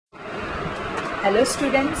Hello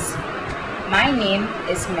students, my name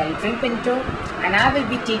is Meldrin Pinto and I will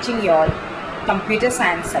be teaching you all computer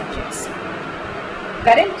science subjects.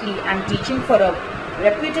 Currently I am teaching for a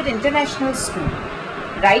reputed international school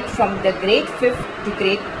right from the grade 5th to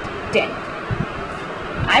grade 10th.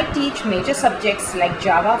 I teach major subjects like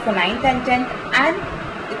Java for 9th and 10th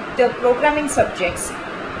and the programming subjects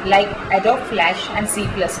like Adobe Flash and C++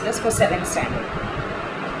 for 7th standard.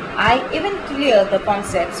 I even clear the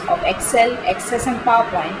concepts of Excel, Access and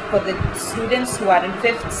PowerPoint for the students who are in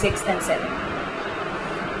 5th, 6th and 7th.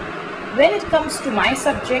 When it comes to my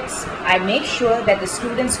subjects, I make sure that the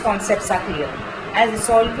students' concepts are clear. As it's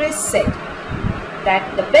always said,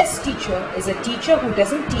 that the best teacher is a teacher who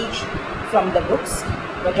doesn't teach from the books,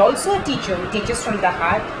 but also a teacher who teaches from the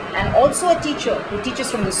heart and also a teacher who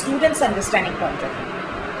teaches from the student's understanding point of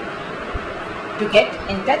view. To get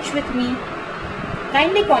in touch with me,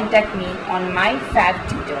 kindly contact me on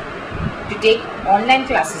MyFavTutor to take online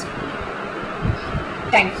classes with me.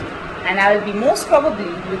 Thank you, and I will be most probably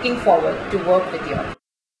looking forward to work with you all.